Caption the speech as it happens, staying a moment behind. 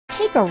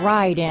Take a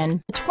ride in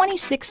the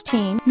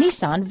 2016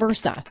 Nissan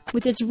Versa.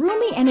 With its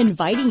roomy and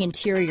inviting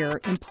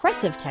interior,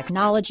 impressive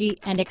technology,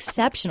 and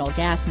exceptional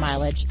gas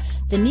mileage,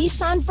 the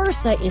Nissan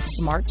Versa is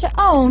smart to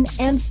own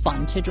and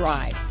fun to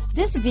drive.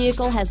 This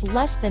vehicle has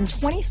less than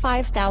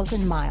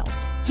 25,000 miles.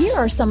 Here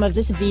are some of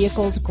this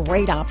vehicle's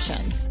great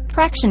options: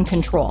 traction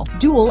control,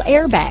 dual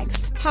airbags,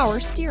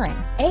 power steering,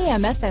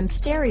 AM/FM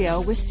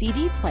stereo with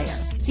CD player,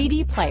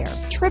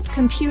 trip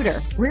computer,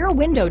 rear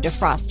window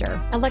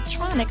defroster,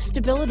 electronic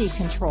stability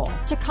control,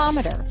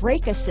 tachometer,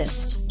 brake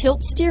assist,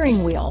 tilt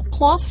steering wheel,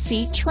 cloth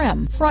seat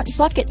trim, front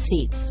bucket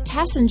seats,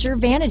 passenger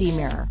vanity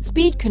mirror,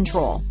 speed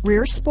control,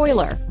 rear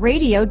spoiler,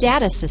 radio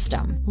data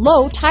system,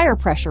 low tire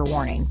pressure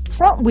warning,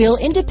 front wheel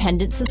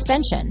independent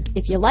suspension.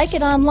 If you like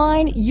it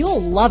online,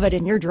 you'll love it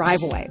in your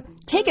driveway.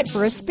 Take it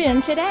for a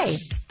spin today.